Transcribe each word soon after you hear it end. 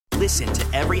Listen to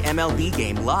every MLB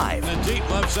game live. In the deep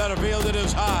left center field, it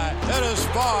is high, it is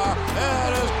far,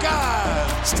 it is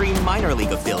gone. Stream minor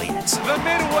league affiliates. The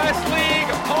Midwest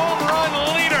League home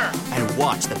run leader. And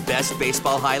watch the best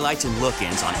baseball highlights and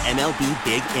look-ins on MLB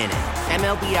Big Inning.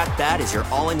 MLB At Bat is your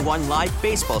all-in-one live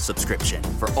baseball subscription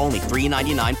for only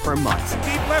 $3.99 per month.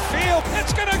 Deep left field,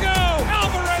 it's gonna go.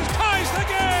 Alvarez ties the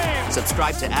game.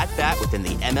 Subscribe to At Bat within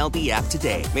the MLB app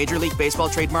today. Major League Baseball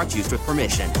trademarks used with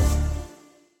permission.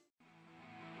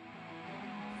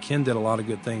 Ken did a lot of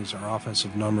good things. Our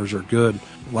offensive numbers are good.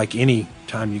 Like any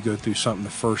time you go through something the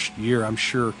first year, I'm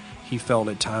sure he felt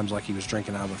at times like he was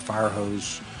drinking out of a fire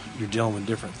hose. You're dealing with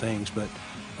different things, but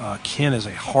Ken is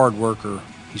a hard worker.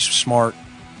 He's smart,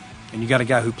 and you got a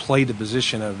guy who played the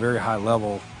position at a very high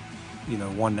level,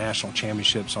 won national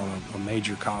championships on a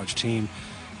major college team,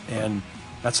 and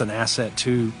that's an asset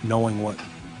too, knowing what,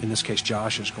 in this case,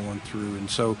 Josh is going through. And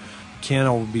so Ken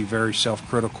will be very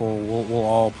self-critical. We'll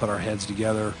all put our heads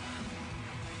together.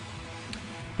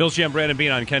 Bills GM Brandon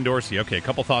Beane on Ken Dorsey. Okay, a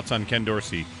couple thoughts on Ken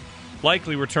Dorsey.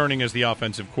 Likely returning as the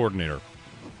offensive coordinator.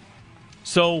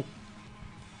 So,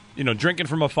 drinking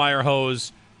from a fire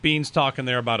hose. Beane's talking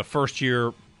there about a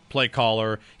first-year play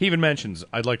caller. He even mentions,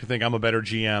 I'd like to think I'm a better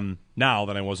GM now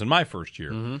than I was in my first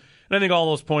year. Mm-hmm. And I think all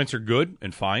those points are good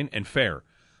and fine and fair.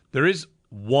 There is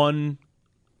one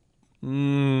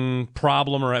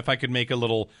problem, or if I could make a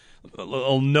little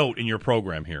note in your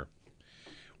program here.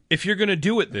 If you're going to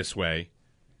do it this way,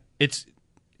 it's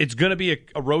going to be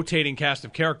a rotating cast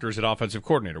of characters at offensive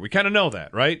coordinator. We kind of know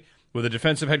that, right? With a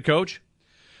defensive head coach.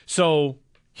 So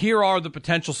here are the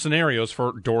potential scenarios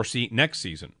for Dorsey next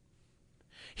season.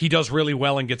 He does really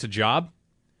well and gets a job,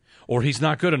 or he's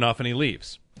not good enough and he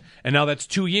leaves. And now that's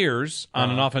 2 years on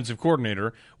an offensive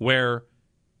coordinator where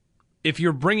if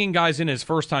you're bringing guys in as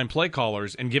first-time play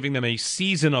callers and giving them a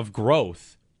season of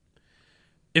growth,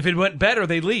 if it went better,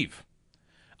 they leave.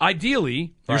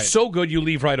 Ideally, you're so good you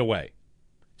leave right away.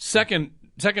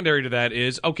 Secondary to that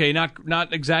is, okay,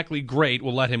 not exactly great,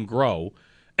 we'll let him grow,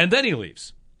 and then he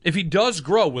leaves. If he does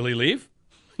grow, will he leave?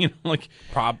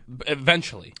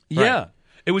 Eventually. Yeah. Right.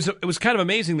 It was kind of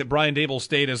amazing that Brian Daboll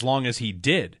stayed as long as he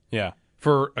did. Yeah.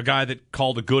 For a guy that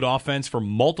called a good offense for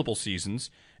multiple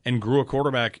seasons and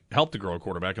helped to grow a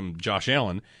quarterback, and Josh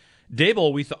Allen.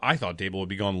 Daboll, I thought Daboll would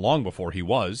be gone long before he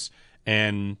was,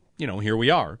 and here we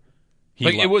are.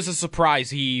 It was a surprise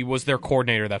he was their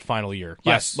coordinator that final year.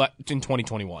 Yes. In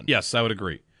 2021. Yes, I would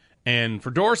agree. And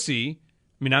for Dorsey,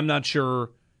 I'm not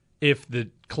sure if the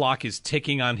clock is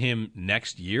ticking on him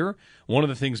next year. One of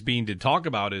the things Beane did talk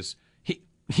about is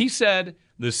he said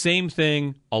the same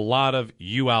thing a lot of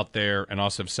you out there and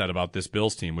us have said about this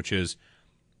Bills team, which is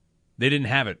they didn't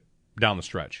have it down the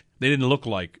stretch. They didn't look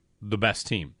like the best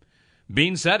team.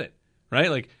 Beane said it, right?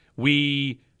 Like,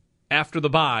 after the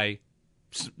bye,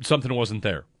 something wasn't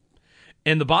there.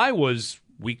 And the bye was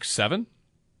week 7.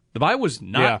 The bye was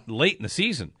not late in the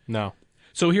season. No.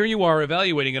 So here you are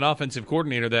evaluating an offensive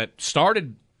coordinator that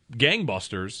started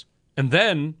gangbusters and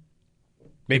then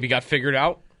maybe got figured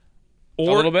out a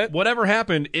little bit. Whatever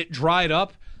happened, it dried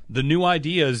up. The new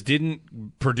ideas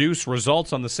didn't produce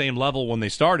results on the same level when they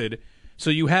started. So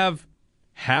you have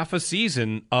half a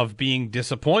season of being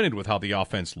disappointed with how the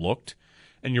offense looked,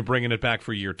 and you're bringing it back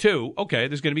for year 2. Okay,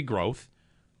 there's going to be growth.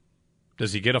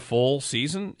 Does he get a full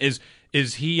season?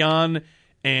 Is he on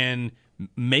and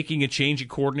making a change at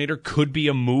coordinator could be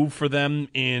a move for them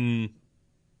in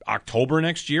October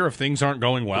next year if things aren't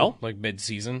going well? Like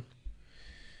mid-season?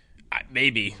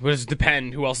 Maybe. But does it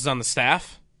depend who else is on the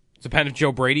staff? Does it depend if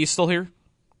Joe Brady is still here?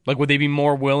 Like, would they be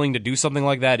more willing to do something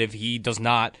like that if he does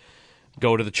not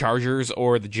go to the Chargers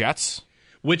or the Jets?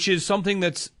 Which is something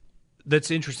that's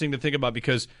interesting to think about,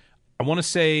 because I want to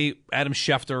say Adam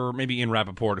Schefter, maybe Ian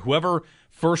Rappaport, whoever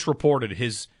first reported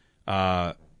his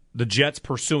the Jets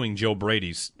pursuing Joe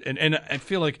Brady's, and I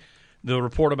feel like the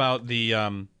report about the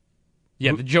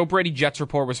the Joe Brady Jets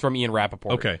report was from Ian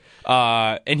Rappaport. Okay,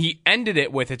 and he ended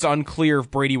it with, it's unclear if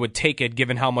Brady would take it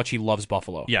given how much he loves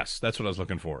Buffalo. Yes, that's what I was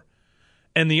looking for.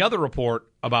 And the other report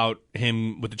about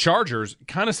him with the Chargers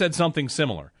kind of said something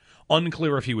similar.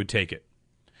 Unclear if he would take it.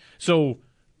 So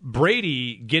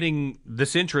Brady getting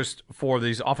this interest for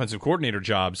these offensive coordinator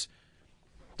jobs,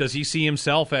 does he see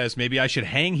himself as, maybe I should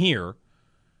hang here?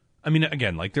 I mean,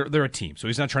 again, like they're a team, so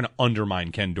he's not trying to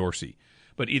undermine Ken Dorsey.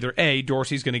 But either A,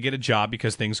 Dorsey's going to get a job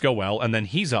because things go well, and then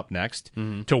he's up next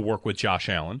to work with Josh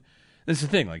Allen. That's the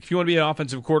thing. Like, if you want to be an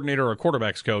offensive coordinator or a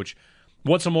quarterback's coach,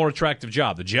 what's a more attractive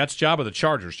job, the Jets' job or the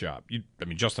Chargers' job?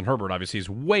 Justin Herbert obviously is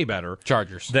way better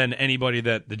Chargers than anybody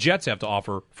that the Jets have to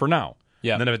offer for now.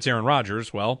 Yeah. And then if it's Aaron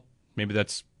Rodgers, well, maybe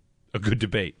that's a good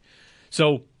debate.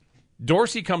 So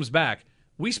Dorsey comes back.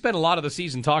 We spent a lot of the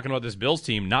season talking about this Bills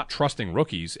team not trusting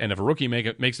rookies, and if a rookie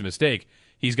makes a mistake,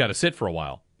 he's got to sit for a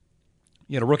while.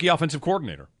 You had a rookie offensive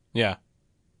coordinator. Yeah.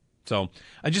 So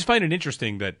I just find it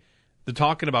interesting that they're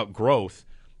talking about growth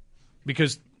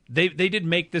because they did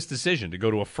make this decision to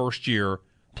go to a first-year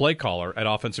play caller at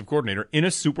offensive coordinator in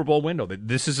a Super Bowl window.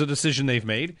 This is a decision they've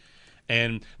made,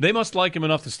 and they must like him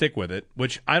enough to stick with it,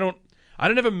 which I don't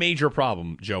have a major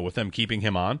problem, Joe, with them keeping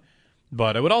him on.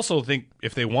 But I would also think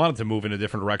if they wanted to move in a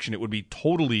different direction, it would be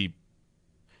totally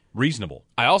reasonable.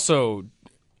 I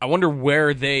wonder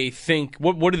where they think,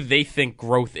 what do they think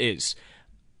growth is?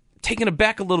 Taken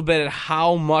aback a little bit at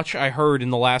how much I heard in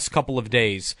the last couple of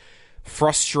days,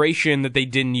 frustration that they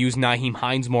didn't use Nyheim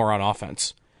Hines more on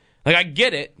offense. Like, I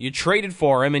get it. You traded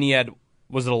for him, and he had,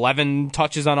 was it 11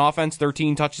 touches on offense,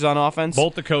 13 touches on offense?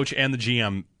 Both the coach and the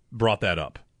GM brought that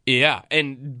up. Yeah,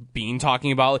 and Bean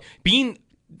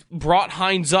brought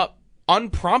Hines up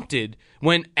unprompted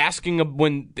when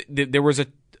there was a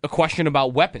question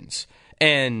about weapons.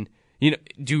 And,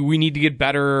 do we need to get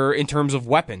better in terms of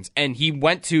weapons? And he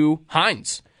went to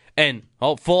Hines and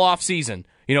full off season,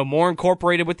 more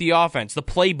incorporated with the offense, the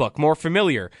playbook, more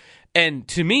familiar. And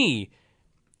to me,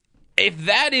 if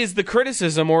that is the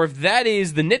criticism or if that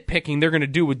is the nitpicking they're going to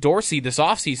do with Dorsey this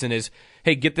offseason is,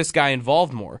 hey, get this guy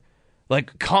involved more.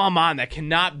 Like, come on, that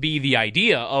cannot be the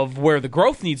idea of where the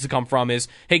growth needs to come from is,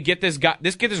 hey, get this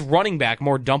running back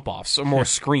more dump-offs or more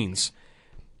screens.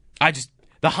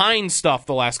 The Hines stuff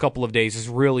the last couple of days has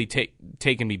really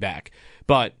taken me back.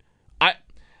 But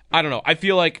I don't know. I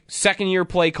feel like second-year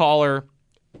play caller,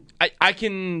 I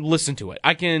can listen to it.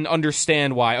 I can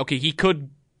understand why. Okay, he could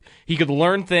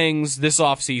learn things this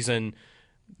offseason,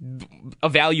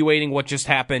 evaluating what just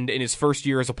happened in his first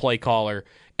year as a play caller,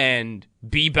 and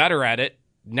be better at it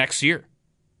next year.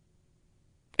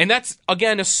 And that's,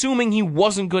 again, assuming he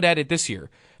wasn't good at it this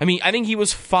year. I mean, I think he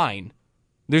was fine.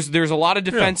 There's a lot of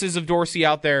defenses of Dorsey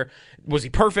out there. Was he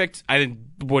perfect? I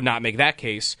would not make that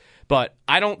case. But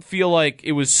I don't feel like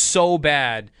it was so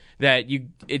bad that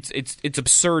it's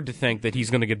absurd to think that he's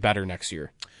going to get better next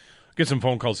year. Get some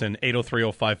phone calls in,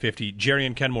 803-0550. Jerry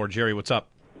and Kenmore. Jerry, what's up?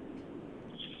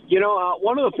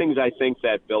 One of the things I think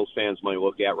that Bills fans might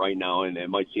look at right now, and it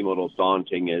might seem a little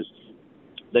daunting, is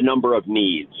the number of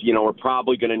needs. We're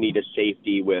probably going to need a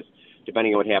safety with,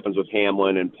 depending on what happens with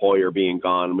Hamlin and Poyer being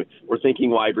gone. We're thinking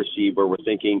wide receiver. We're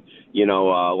thinking,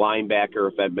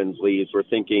 linebacker if Edmonds leaves. We're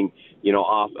thinking,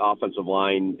 offensive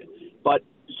line. But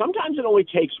sometimes it only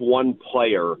takes one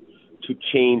player to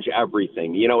change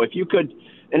everything. If you could,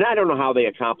 and I don't know how they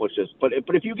accomplish this, but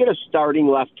if you get a starting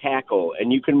left tackle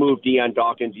and you can move Deion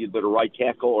Dawkins either to right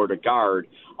tackle or to guard,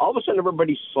 all of a sudden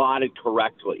everybody's slotted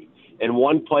correctly. And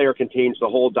one player can change the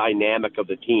whole dynamic of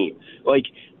the team. Like,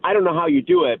 I don't know how you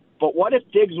do it, but what if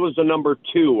Diggs was the number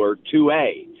 2 or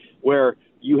 2A, where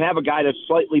you have a guy that's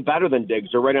slightly better than Diggs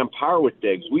or right on par with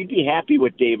Diggs? We'd be happy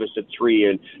with Davis at 3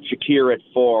 and Shakir at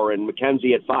 4 and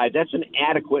McKenzie at 5. That's an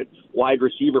adequate wide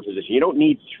receiver position. You don't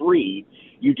need 3.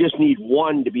 You just need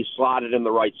 1 to be slotted in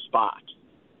the right spot.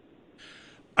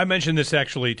 I mentioned this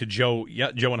actually to Joe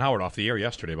and Howard off the air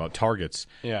yesterday about targets.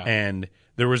 Yeah. And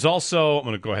there was also, I'm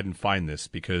going to go ahead and find this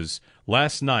because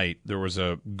last night there was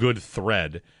a good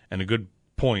thread and a good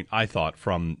point, I thought,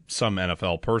 from some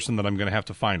NFL person that I'm going to have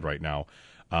to find right now.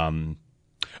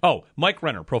 Mike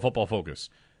Renner, Pro Football Focus.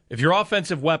 If your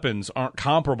offensive weapons aren't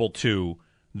comparable to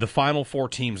the final 4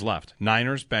 teams left,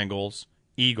 Niners, Bengals,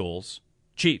 Eagles,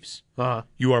 Chiefs,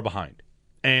 you are behind.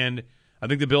 And I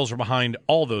think the Bills are behind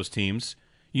all those teams.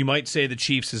 You might say the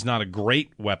Chiefs is not a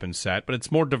great weapon set, but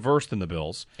it's more diverse than the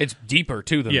Bills. It's deeper,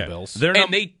 too, than the Bills.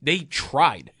 They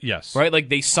tried. Yes. Right? Like,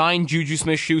 they signed Juju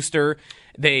Smith-Schuster.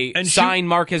 They signed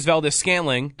Marquez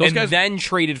Valdez-Scantling, then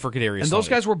traded for Kadarius. And those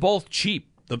guys were both cheap.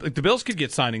 The Bills could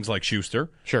get signings like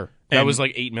Schuster. Sure. That was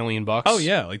like $8 million. Oh,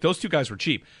 yeah. Like, those two guys were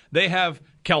cheap. They have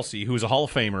Kelsey, who's a Hall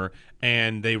of Famer,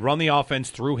 and they run the offense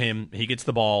through him. He gets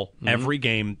the ball every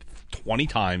game 20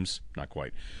 times. Not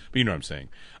quite, but you know what I'm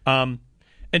saying.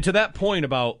 And to that point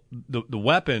about the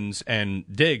weapons and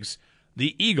Diggs,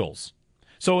 the Eagles.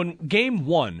 So in game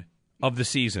 1 of the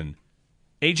season,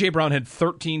 A.J. Brown had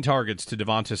 13 targets to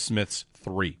Devonta Smith's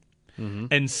 3.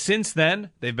 And since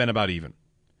then, they've been about even.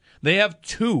 They have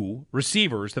 2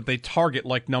 receivers that they target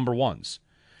like number 1s.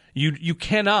 You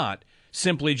cannot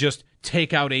simply just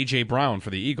take out A.J. Brown for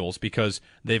the Eagles because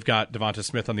they've got Devonta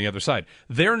Smith on the other side.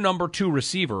 Their number 2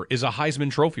 receiver is a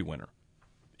Heisman Trophy winner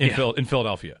in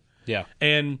Philadelphia. Yeah.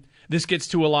 And this gets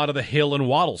to a lot of the Hill and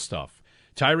Waddle stuff.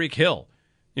 Tyreek Hill,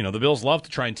 the Bills love to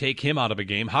try and take him out of a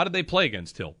game. How did they play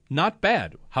against Hill? Not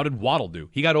bad. How did Waddle do?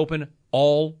 He got open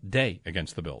all day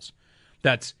against the Bills.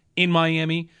 That's in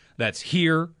Miami. That's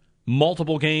here,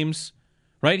 multiple games,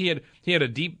 right? He had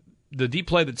the deep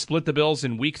play that split the Bills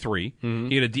in Week 3. Mm-hmm.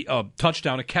 He had a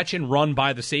touchdown, a catch and run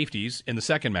by the safeties in the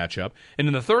second matchup, and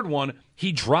in the third one,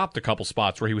 he dropped a couple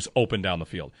spots where he was open down the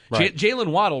field. Right.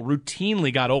 Jalen Waddle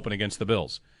routinely got open against the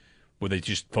Bills, where they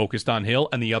just focused on Hill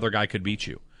and the other guy could beat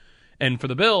you. And for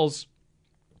the Bills,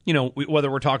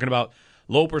 whether we're talking about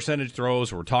low percentage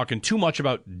throws or we're talking too much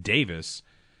about Davis,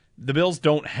 the Bills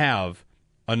don't have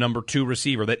a number 2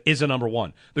 receiver that is a number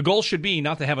 1. The goal should be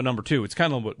not to have a number 2. It's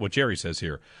kind of what Jerry says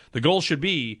here. The goal should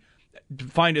be to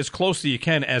find as close as you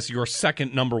can as your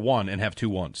second number 1 and have 2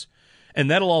 ones. And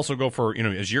that'll also go for,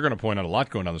 as you're going to point out a lot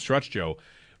going down the stretch, Joe,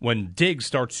 when Diggs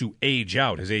starts to age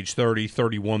out, his age 30,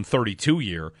 31, 32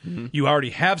 year, you already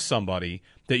have somebody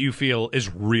that you feel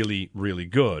is really, really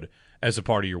good as a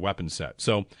part of your weapon set.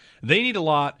 So they need a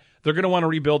lot. They're going to want to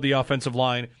rebuild the offensive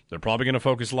line. They're probably going to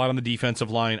focus a lot on the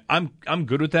defensive line. I'm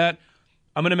good with that.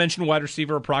 I'm going to mention wide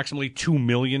receiver approximately 2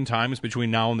 million times between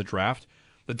now and the draft.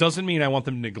 That doesn't mean I want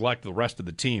them to neglect the rest of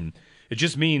the team. It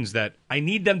just means that I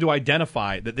need them to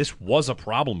identify that this was a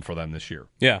problem for them this year.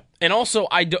 Yeah. And also,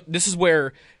 this is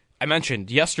where I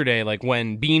mentioned yesterday, like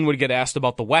when Bean would get asked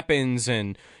about the weapons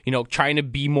and, trying to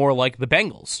be more like the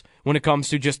Bengals when it comes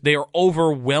to just, they are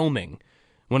overwhelming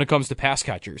when it comes to pass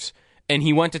catchers. And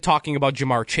he went to talking about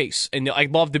Jamar Chase. And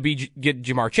I'd love to get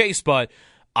Jamar Chase, but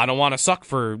I don't want to suck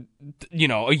for,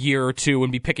 a year or two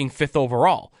and be picking 5th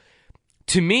overall.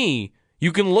 To me,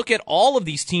 you can look at all of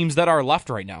these teams that are left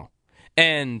right now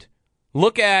and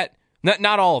look at,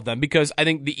 not all of them, because I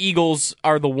think the Eagles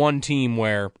are the one team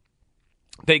where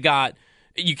they got,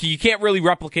 you can't really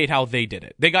replicate how they did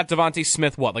it. They got Devontae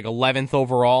Smith, like 11th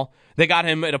overall? They got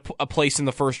him at a place in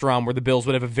the first round where the Bills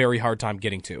would have a very hard time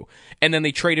getting to. And then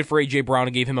they traded for A.J. Brown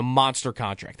and gave him a monster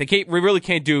contract. We really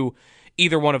can't do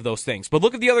either one of those things. But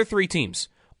look at the other 3 teams.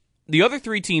 The other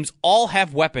 3 teams all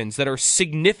have weapons that are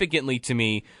significantly, to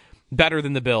me, better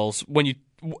than the Bills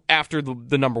after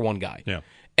the number 1 guy. Yeah.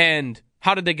 And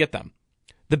how did they get them?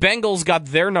 The Bengals got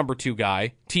their number 2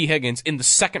 guy, T. Higgins, in the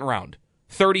second round,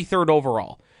 33rd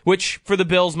overall, which for the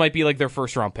Bills might be like their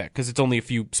first round pick because it's only a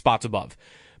few spots above.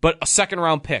 But a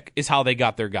second-round pick is how they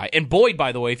got their guy. And Boyd,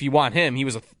 by the way, if you want him, he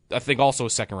was, I think, also a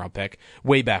second-round pick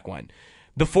way back when.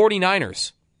 The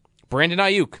 49ers, Brandon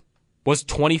Ayuk, was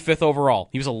 25th overall.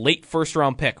 He was a late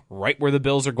first-round pick, right where the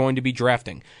Bills are going to be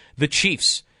drafting. The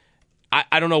Chiefs,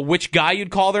 I don't know which guy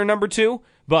you'd call their number 2,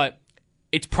 but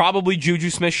it's probably Juju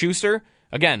Smith-Schuster.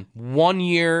 Again, 1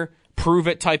 year,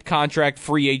 prove-it type contract,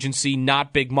 free agency,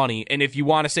 not big money. And if you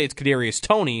want to say it's Kadarius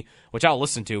Toney, which I'll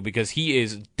listen to because he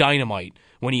is dynamite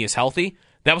when he is healthy,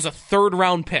 that was a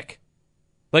 3rd-round pick.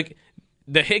 Like,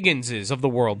 the Higginses of the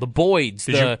world, the Boyds,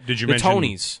 the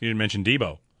Toneys. You didn't mention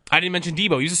Debo. I didn't mention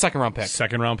Debo. He was a 2nd-round pick.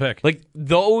 2nd-round pick. Like,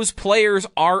 those players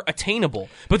are attainable.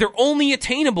 But they're only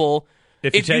attainable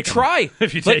if you try.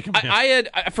 If you take them.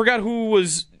 I forgot who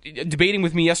was debating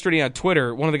with me yesterday on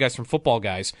Twitter, one of the guys from Football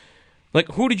Guys. Like,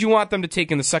 who did you want them to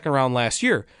take in the 2nd round last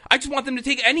year? I just want them to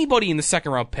take anybody in the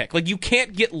 2nd-round pick. Like, you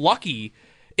can't get lucky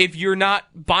if you're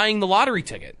not buying the lottery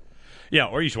ticket. Yeah,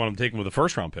 or you just want them to take him with a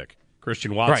 1st-round pick.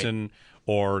 Christian Watson, right.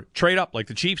 Or trade up like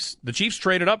the Chiefs. The Chiefs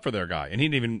traded up for their guy, and he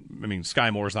didn't even, Sky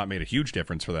Moore's not made a huge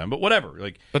difference for them, but whatever.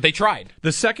 But they tried. The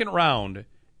 2nd round,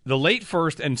 the late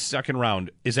 1st and 2nd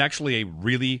round is actually a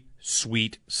really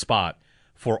sweet spot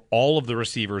for all of the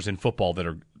receivers in football that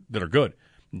are good.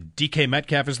 DK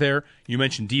Metcalf is there. You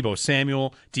mentioned Deebo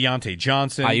Samuel, Deontay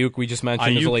Johnson. Ayuk, we just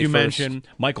mentioned. Ayuk, you mentioned.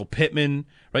 Michael Pittman.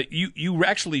 Right? You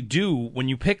actually do, when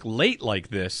you pick late like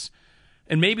this,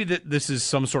 and maybe this is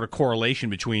some sort of correlation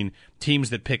between teams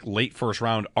that pick late 1st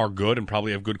round are good and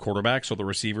probably have good quarterbacks, so the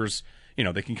receivers,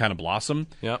 they can kind of blossom.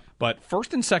 Yep. But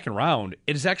 1st and 2nd round,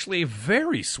 it is actually a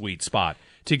very sweet spot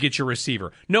to get your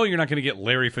receiver. No, you're not going to get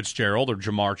Larry Fitzgerald or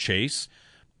Jamar Chase.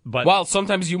 But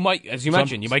sometimes you might, as you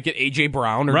mentioned, you might get A.J.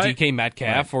 Brown or right. DK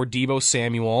Metcalf or Deebo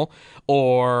Samuel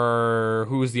or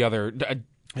who was the other?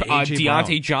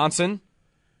 Deontay Johnson.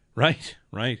 Right.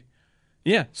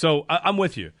 Yeah, so I'm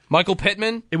with you. Michael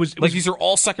Pittman. It was these are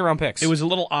all 2nd-round picks. It was a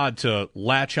little odd to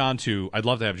latch onto. I'd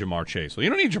love to have Jamar Chase. Well,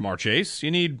 you don't need Jamar Chase. You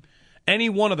need any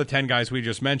one of the 10 guys we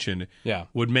just mentioned. Yeah.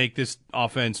 Would make this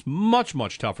offense much,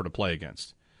 much tougher to play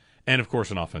against, and of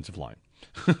course, an offensive line.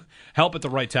 Help at the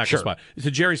right tackle spot. To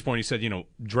Jerry's point, he said,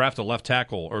 draft a left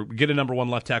tackle or get a number 1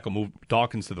 left tackle, move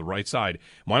Dawkins to the right side.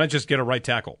 Why not just get a right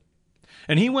tackle?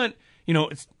 And he went,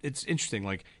 it's interesting.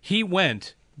 Like, he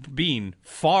went being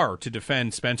far to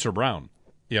defend Spencer Brown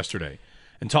yesterday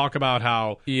and talk about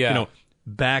how,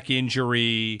 back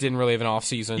injury. Didn't really have an off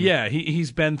season. Yeah,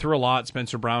 he's been through a lot.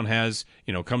 Spencer Brown has,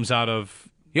 comes out of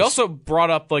He also brought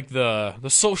up like the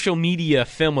social media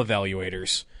film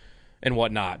evaluators and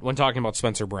whatnot when talking about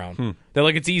Spencer Brown. That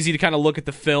like it's easy to kind of look at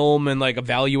the film and like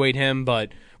evaluate him,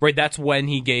 but right, that's when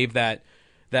he gave that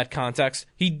context.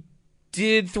 He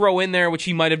did throw in there, which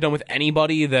he might have done with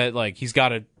anybody, that like he's got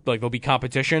to like there'll be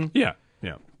competition. Yeah.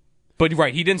 But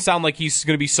right, he didn't sound like he's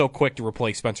going to be so quick to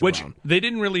replace Spencer Brown. They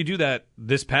didn't really do that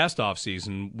this past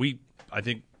offseason. I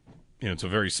think, it's a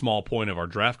very small point of our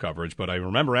draft coverage, but I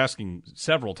remember asking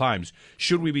several times,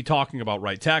 should we be talking about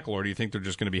right tackle, or do you think they're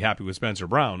just going to be happy with Spencer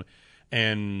Brown?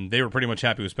 And they were pretty much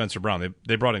happy with Spencer Brown.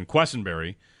 They brought in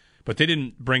Quessenberry, but they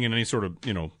didn't bring in any sort of,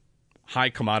 high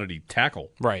commodity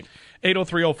tackle. Right.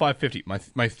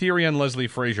 803-0550. My theory on Leslie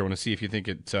Frazier. I want to see if you think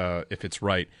if it's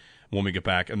right when we get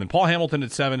back. And then Paul Hamilton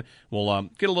at 7. We'll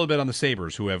get a little bit on the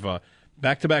Sabres, who have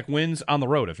back-to-back wins on the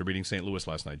road after beating St. Louis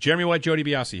last night. Jeremy White, Jody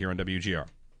Biasi here on WGR.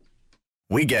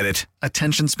 We get it.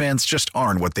 Attention spans just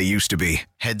aren't what they used to be.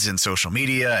 Heads in social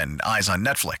media and eyes on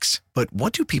Netflix. But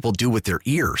what do people do with their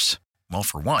ears? Well,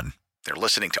 for one, they're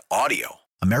listening to audio.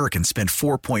 Americans spend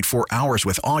 4.4 hours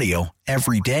with audio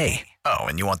every day. Oh,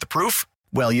 and you want the proof?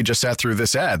 Well, you just sat through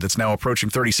this ad that's now approaching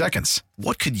 30 seconds.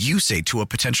 What could you say to a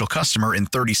potential customer in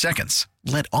 30 seconds?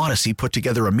 Let Odyssey put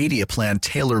together a media plan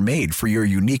tailor-made for your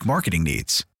unique marketing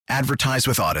needs. Advertise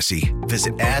with Odyssey.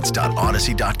 Visit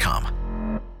ads.odyssey.com.